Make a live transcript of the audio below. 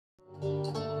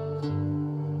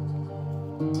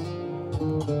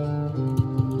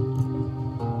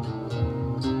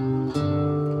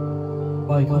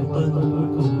bài không tên cuối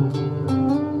cùng.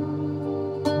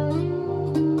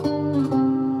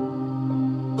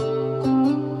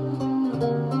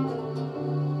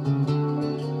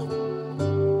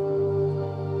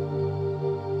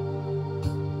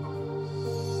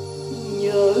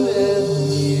 Nhớ em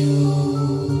nhiều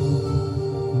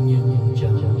Nhưng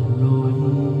chẳng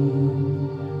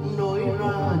nói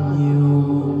ra nhiều,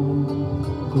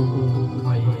 cùng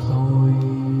vậy thôi.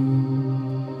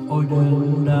 Ôi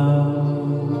đớn đau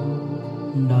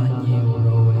đã nhiều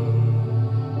rồi,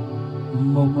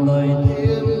 một lời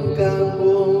thêm càng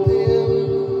buồn thêm,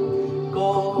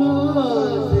 còn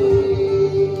hứa gì?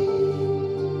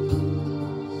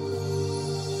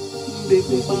 Biết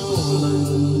bao lần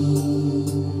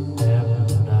em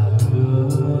đã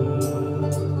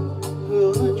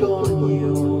hứa cho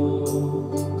nhiều,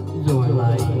 rồi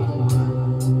lại quên.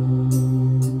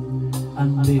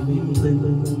 Anh biết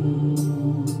tin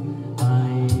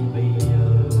ai bây giờ,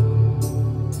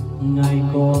 ngày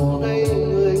còn đây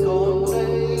người còn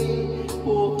đây,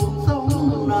 cuộc sống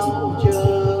nào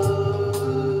chờ.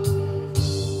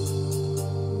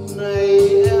 Này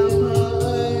em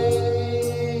ơi,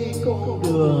 con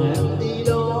đường em đi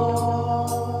đó,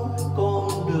 con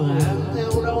đường em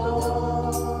theo đó,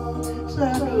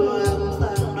 sẽ đưa em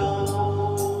sang đâu?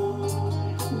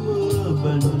 mưa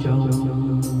bên trong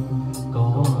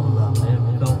có làm em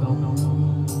khóc,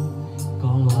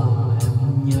 có làm em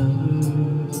nhớ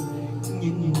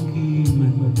những khi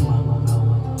mình mặn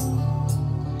nồng.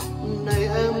 Này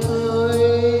em ơi,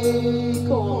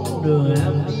 con đường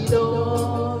em đi đó,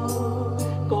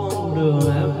 con đường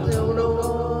em theo đó,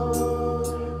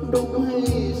 đúng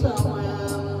hay sao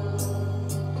em?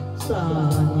 Xa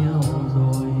nhau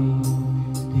rồi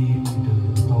tìm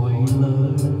từ tôi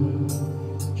lớn,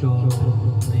 cho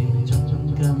từng tình trong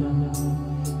căn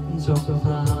dốc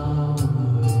sao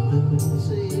người từng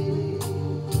Gì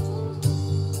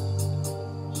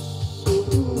suốt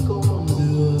con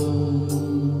đường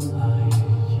ai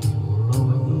chịu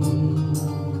lối,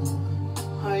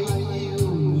 hãy yêu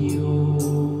nhiều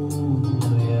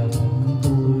người em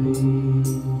tôi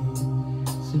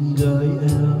xin gửi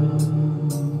em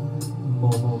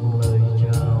một lời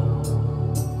chào,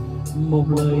 một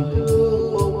lời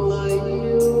thương, một lời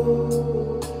yêu,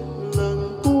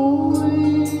 lần cuối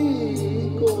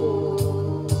cùng.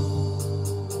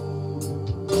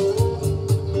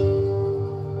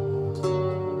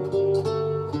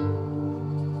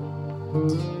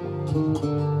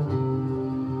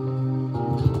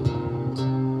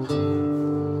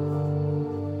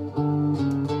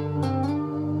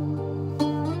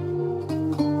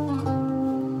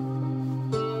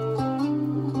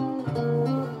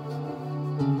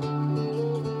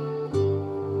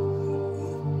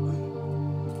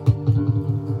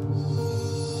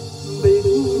 Biết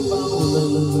bao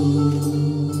lần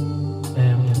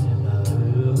em đã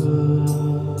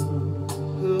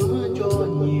hứa cho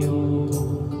nhiều,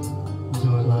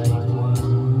 rồi lại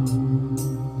quên.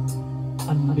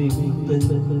 Anh biết tin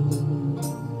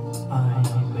ai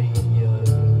bây giờ,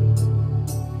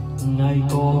 ngày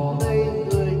còn đây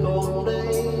người còn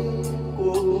đây,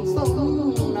 cuộc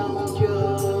sống nào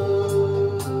chờ.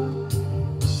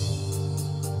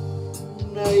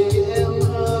 Này em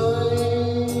ơi,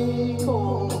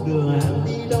 con đường em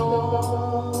đi đó,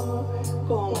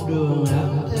 con đường em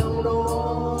theo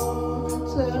đó,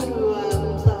 sẽ đưa em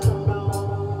sang đâu?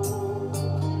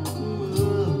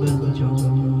 mưa bên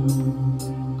trong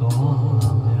có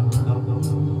làm em khóc,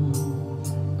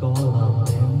 có làm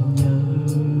em nhớ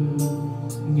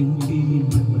những khi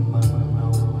mình mặn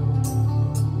nồng.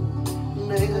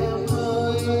 Này em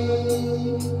ơi,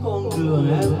 con đường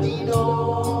em đi đó,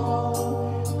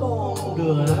 con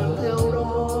đường em theo đó,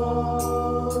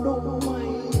 đúng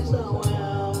hay sao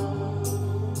em?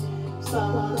 Xa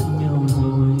Nhau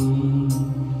rồi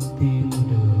tìm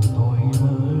đường tôi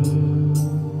lớn,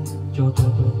 cho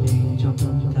tôi tiền trong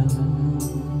căn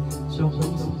sống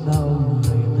sao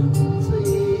người từng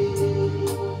gì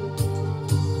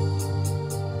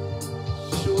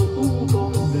suốt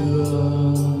con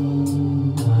đường,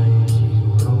 ai chịu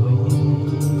lối,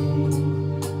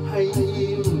 hãy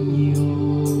yêu nhiều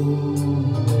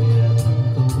người em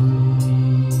tôi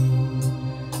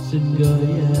xin gửi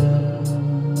em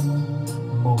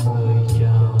một lời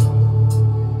chào,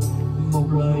 một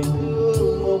lời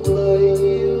thương, một lời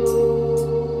yêu,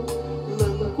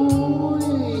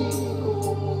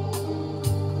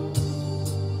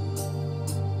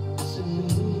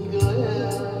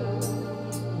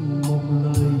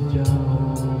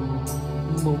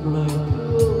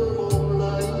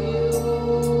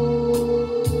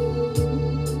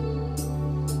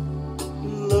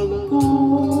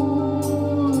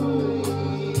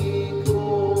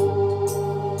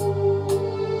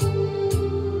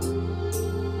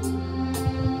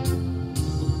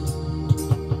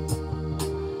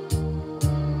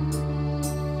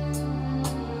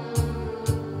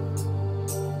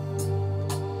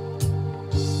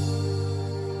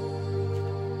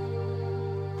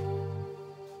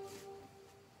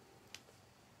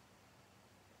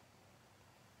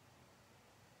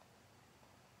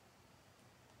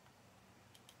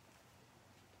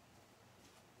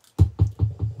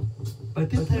 Bài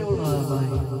tiếp theo là bài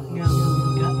Ngăn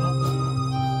Cách.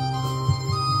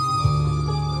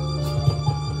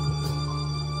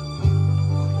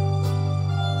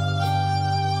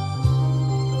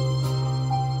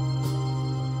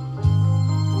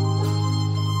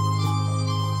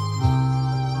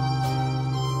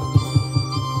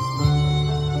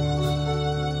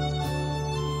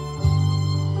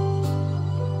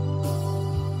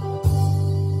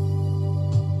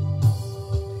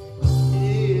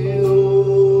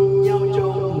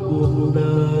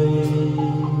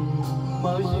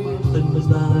 Tình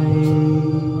dài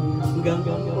gắn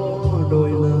bó đôi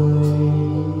lời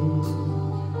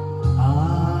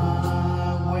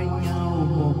quen nhau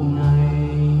một ngày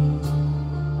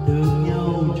thương nhau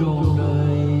trọn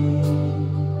đời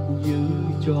giữ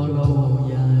cho lâu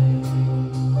dài.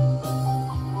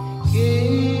 Khi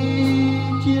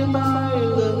chia tay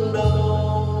lần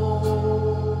đầu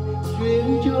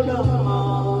duyên chưa đậm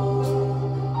màu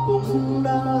cũng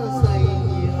đã say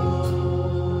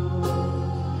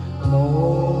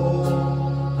một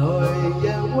thời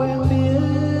gian quen biết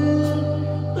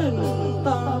tình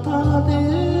ta tha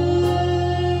thiết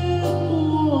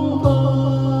muôn vời,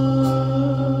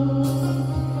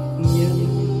 nhưng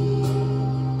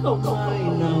không ai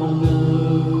nào ngờ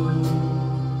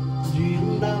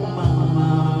duyên đang mặn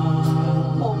mà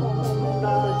bóng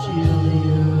đã chia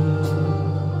lìa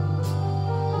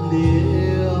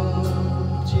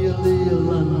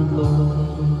lần còn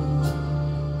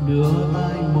đưa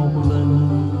tay một lần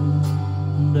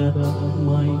để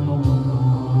mai không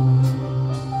còn.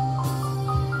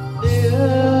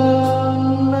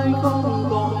 Đêm nay không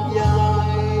còn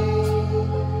dài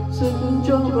xin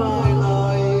cho vài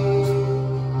lời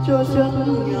cho chân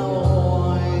nhau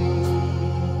hoài,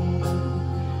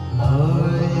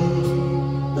 lời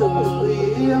từ ly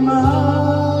em ái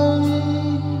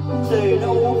để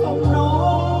đâu không nói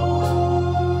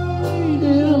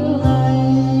đêm nay.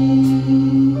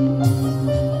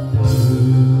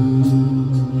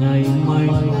 Ngày mai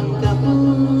ngăn cách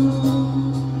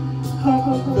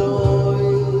hết rồi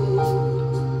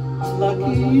là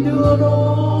khi đưa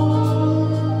đón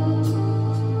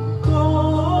có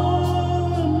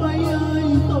mấy ai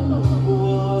không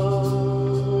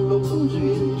buồn lúc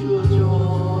duyên chưa cho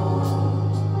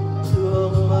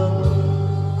thương anh.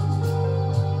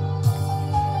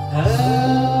 Em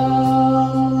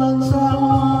lần xa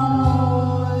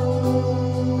rồi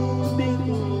biết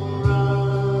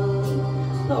rằng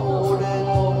tàu đen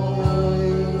một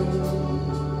người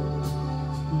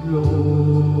dù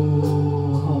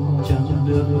hồng chẳng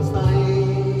được say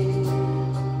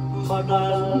mà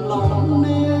đàn lòng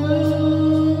nếm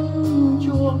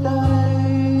chua cay.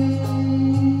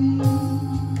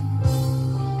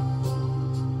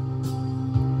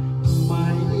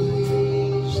 Mai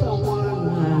sao quên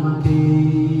hàng kỳ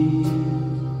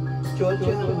cho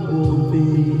chân buồn vì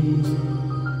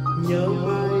nhớ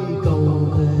mãi cầu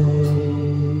thề.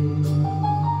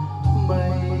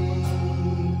 Mây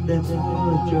đem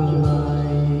mưa trở lại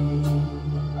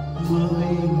mới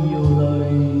nhiều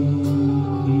lời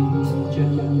khiến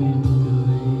chân mỉm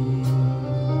cười.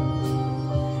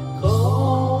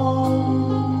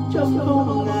 Không trăm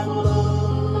không ngàn lần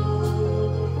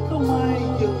không ai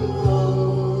dừng hờn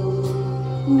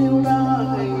nếu đã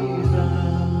hay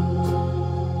rằng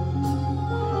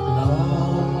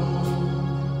lòng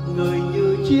người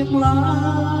như chiếc lá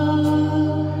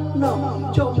nằm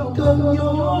trong cơn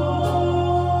gió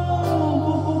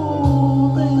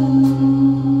vô tình.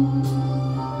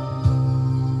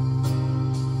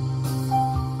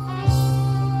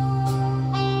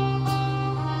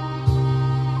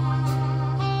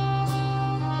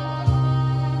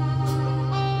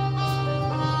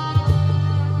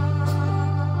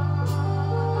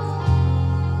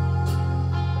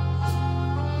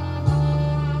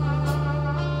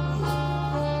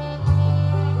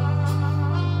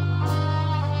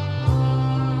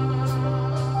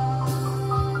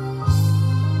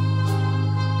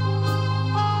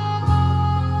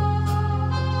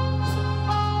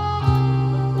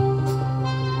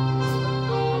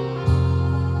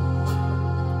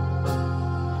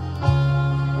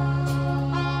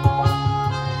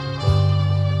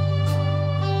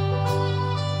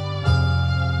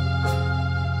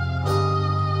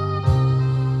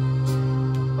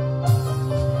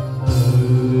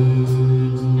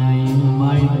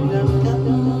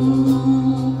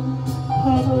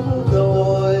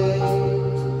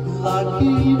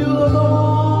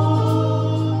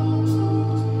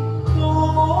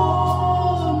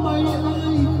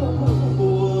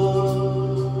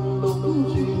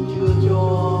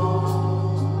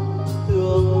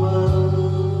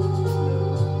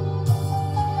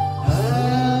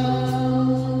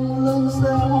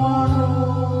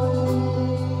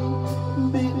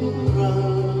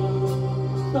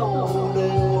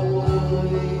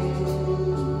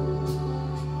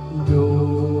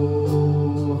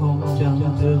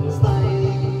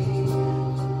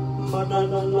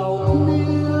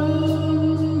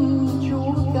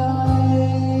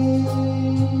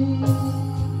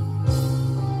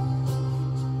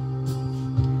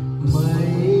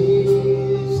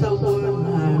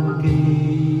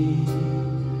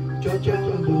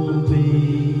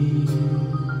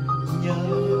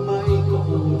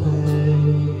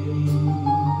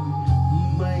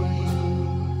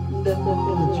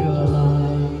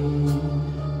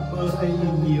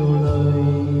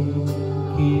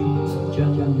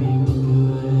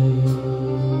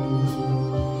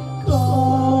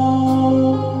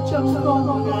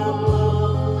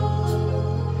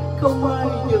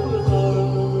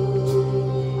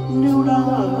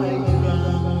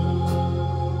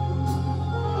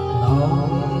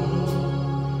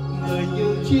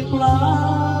 chiếc lá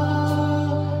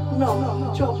nằm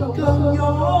trong cơn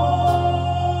gió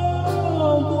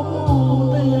vô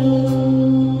tình.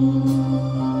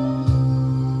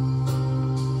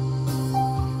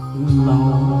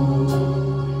 Lòng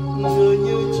người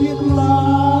như chiếc lá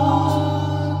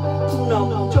nằm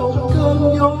trong cơn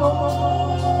gió vô tình.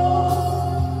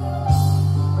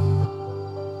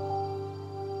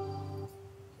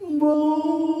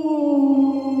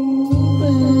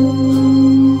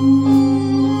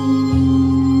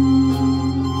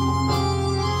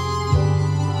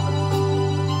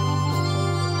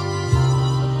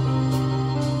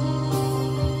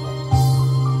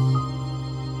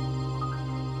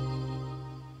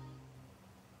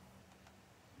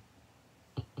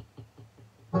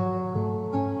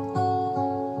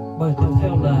 Bài tiếp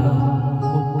theo là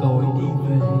Một cõi đi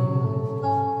về.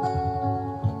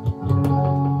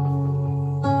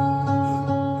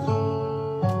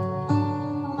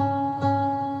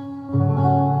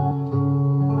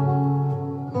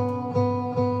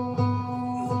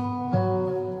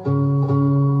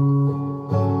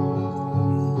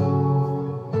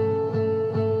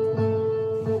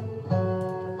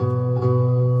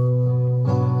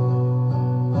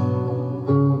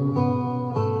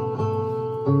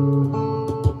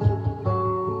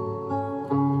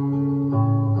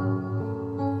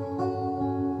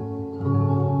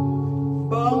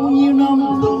 Bao nhiêu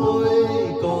năm rồi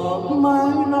còn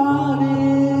mãi ra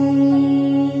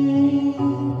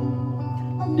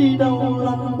đi đâu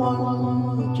lăn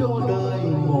quanh cho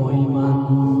đời mỏi mặn.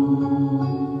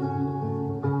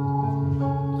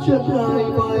 Trên hai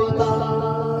vai ta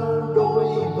đôi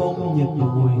bông nhật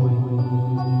mùi,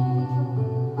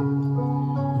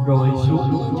 rồi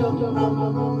xuống trong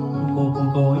năm một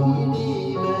cõi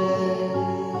đi về.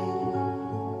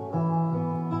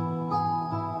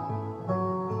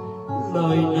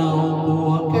 Lời nào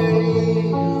của cây,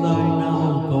 lời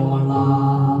nào còn là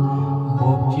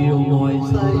một chiều ngồi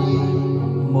say,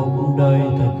 một đời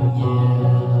thật nhẹ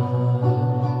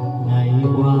ngày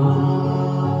qua.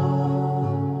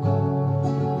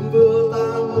 Vừa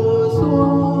tan mùa xuân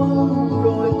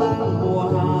rồi tan mùa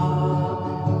hạ,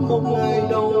 một ngày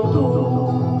đầu thu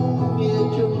nghe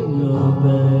chung ngờ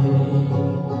về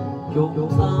chốn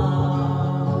xa.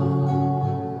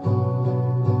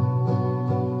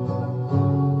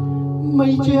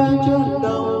 Mây che trên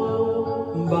đầu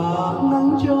và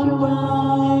nắng trên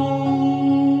vai,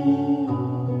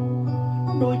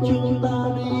 đôi chân ta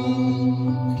đi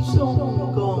sống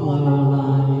còn ở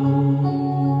lại.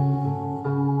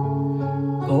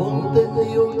 Còn tình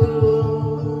yêu thương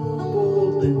vô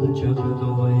tình chợt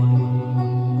rồi,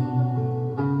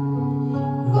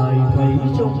 lại thấy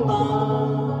trong ta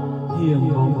hiền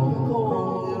bóng con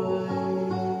người.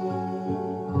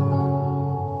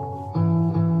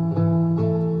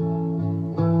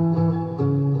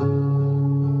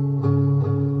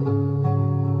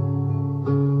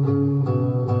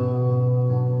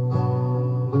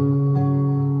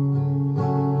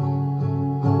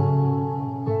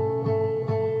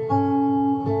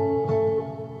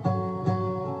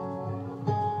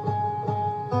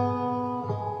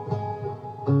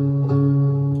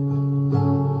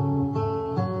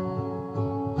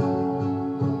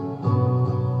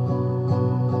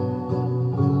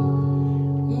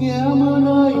 Nghe mưa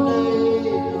nơi này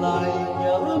lại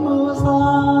nhớ mưa xa,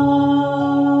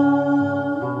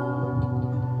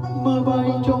 mưa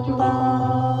bay trong ta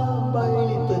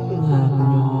bay từng hạt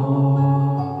nhỏ.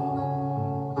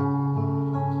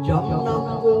 Trăm năm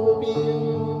vô biên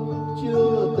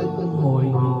chưa từng hồi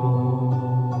hộp,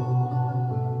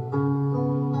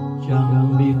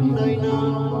 chẳng biết nơi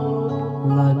nào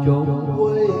là chốn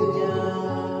quê nhà.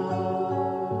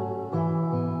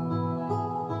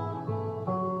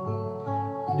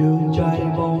 Đường trai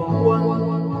vòng quanh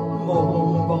một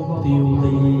vòng tiêu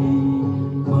lì,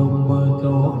 một bờ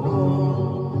cỏ non,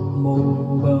 một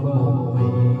bờ mộng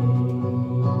mị.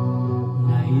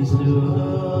 Ngày xưa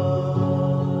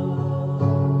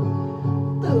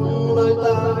từng lời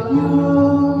ta nhớ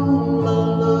là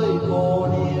lời mồ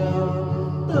địa,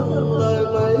 từng lời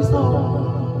vẫy sóng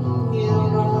nghe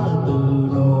ra từ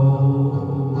đầu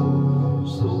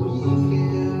suối kia.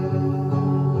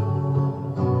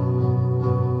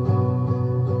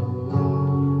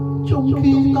 Trong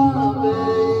khi ta về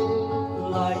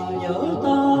lại nhớ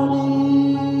ta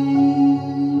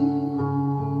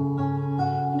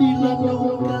đi lên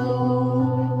núi cao,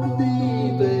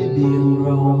 đi về biển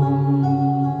rộng.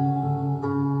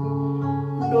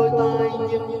 Đôi tay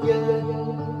nhân gian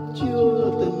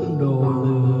chưa từng đổ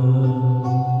lửa,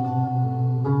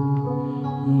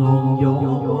 ngọn gió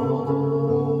hoang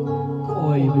vu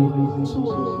thổi buồn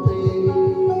xuân thì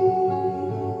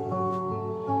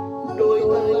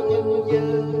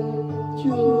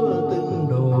chưa từng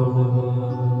đổ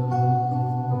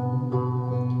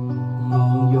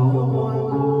ngọn gió hoang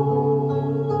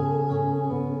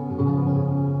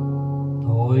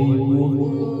thổi buồn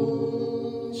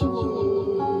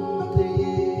xuống thì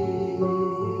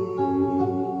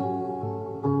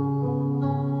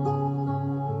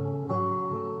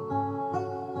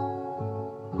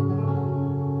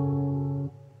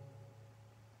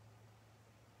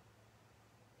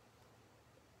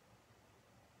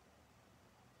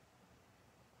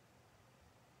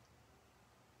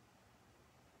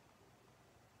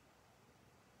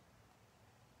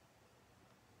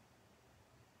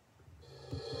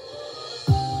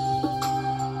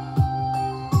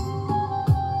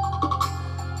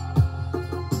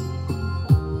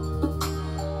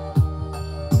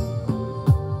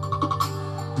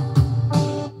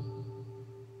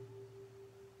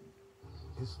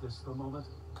Is this the moment?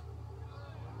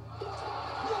 Yes!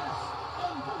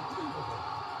 Unbelievable!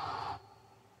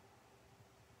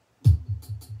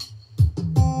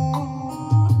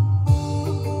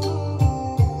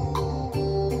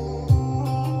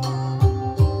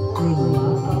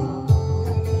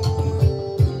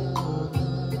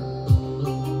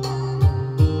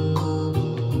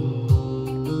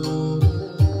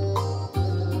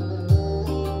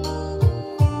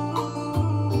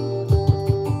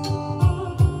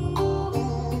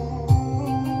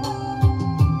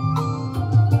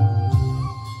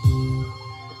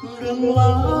 rừng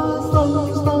lá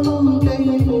xanh xanh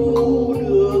cây phủ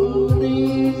đường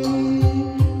đi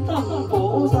thành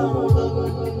phố giao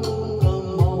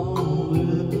lân mong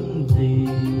ước gì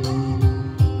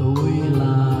tôi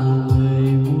là người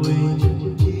vui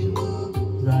chinh chiến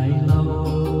dài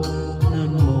lâu nên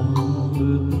mong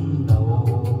ước đầu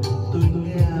tôi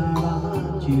nghe lá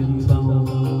truyền sầu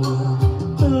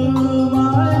từ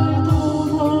mãi thu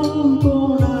thơm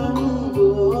cô nàng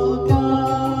vừa ca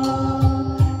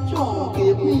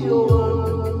kiếp yêu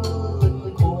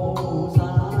mình khổ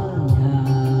xa nhà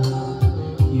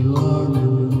giữa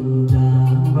rừng già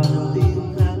và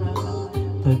tiếng hát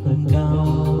thật cao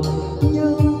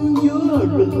nhưng giữa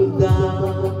rừng già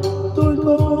tôi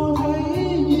có thấy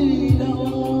gì đâu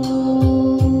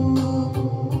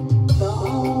sao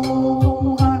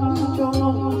không hát cho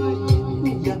người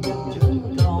nhìn dặn chân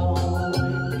cầu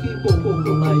khi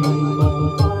cùng lầy màu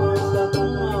hoa sắc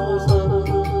áo xanh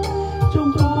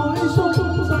trong khói sông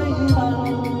say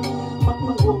tàn mắt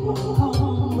buồn thăm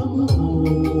nước hồ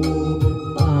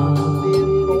ta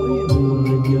tiếng nỗi buồn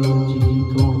giờ chỉ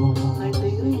còn hai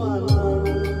tiếng mà lần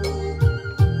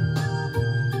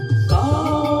sao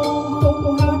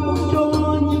không hát cho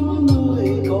những người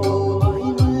còn mãi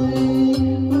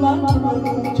mê lá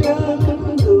rừng che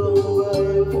cánh đường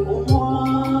về phố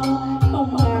hoa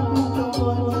không hát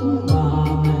cho những bà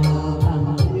mẹ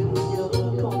thằng yêu nhớ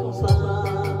không xa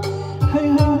hay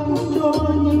hát cho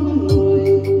những người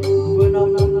vừa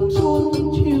nằm xuống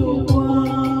chiều qua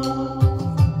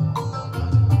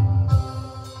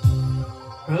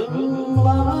rừng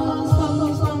lá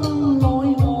xanh xanh lối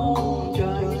mòn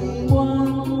chạy qua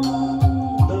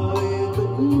đời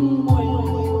lính quay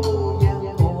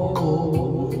gian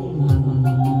khổ hành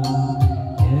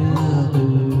nghe từ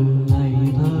ngày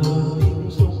thơ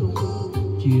tiếng súng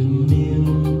truyền miên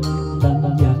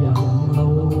đánh giặc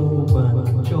lâu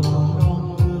bền cho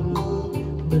non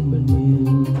nước bình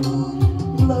yên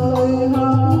lời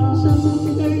hát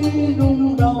xin gây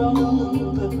rung động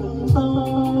thật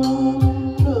sâu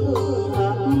lời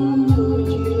hát như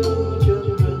chiều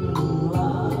trên rừng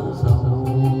lá dầu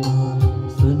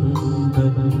xin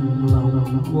tình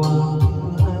lòng qua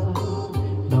hát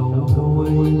đầu đôi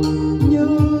như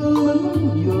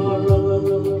lính vừa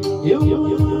rừng yêu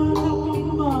thấp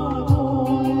mà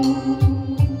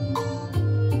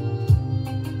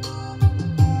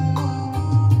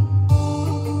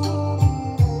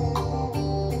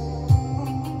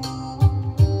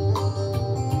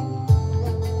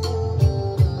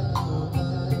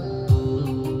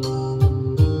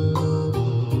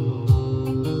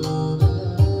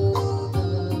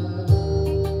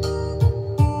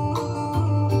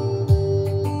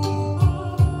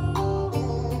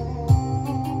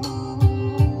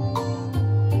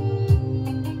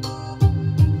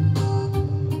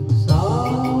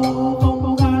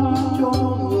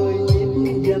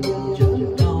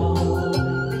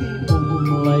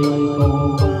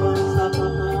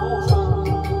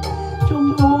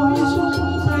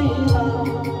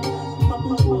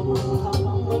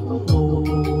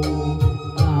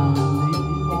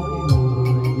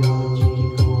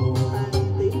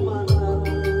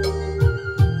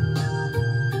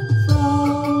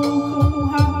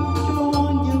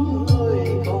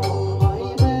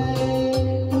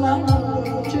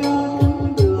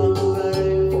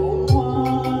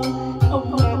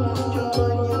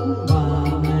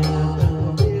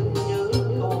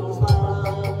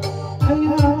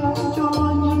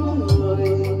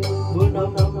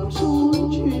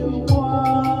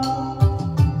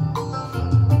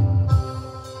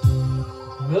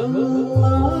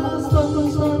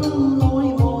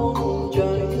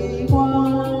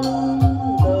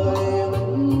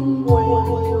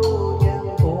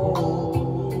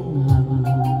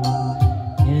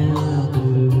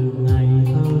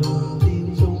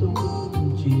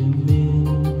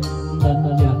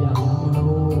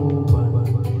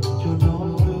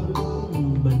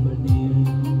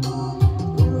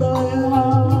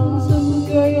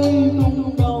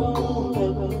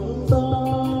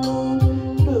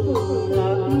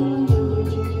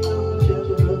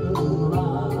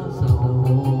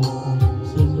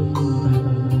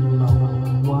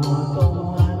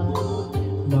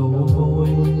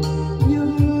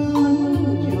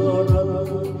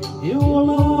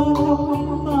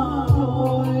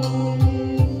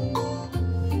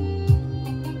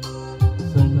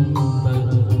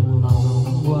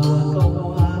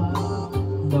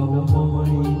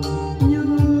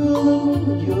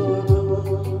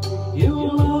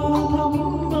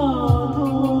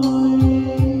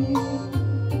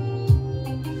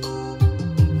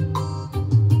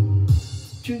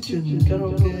trình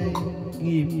karaoke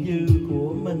nghiệp dư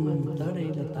của mình tới đây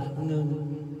là tạm ngừng.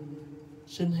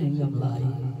 Xin hẹn gặp lại.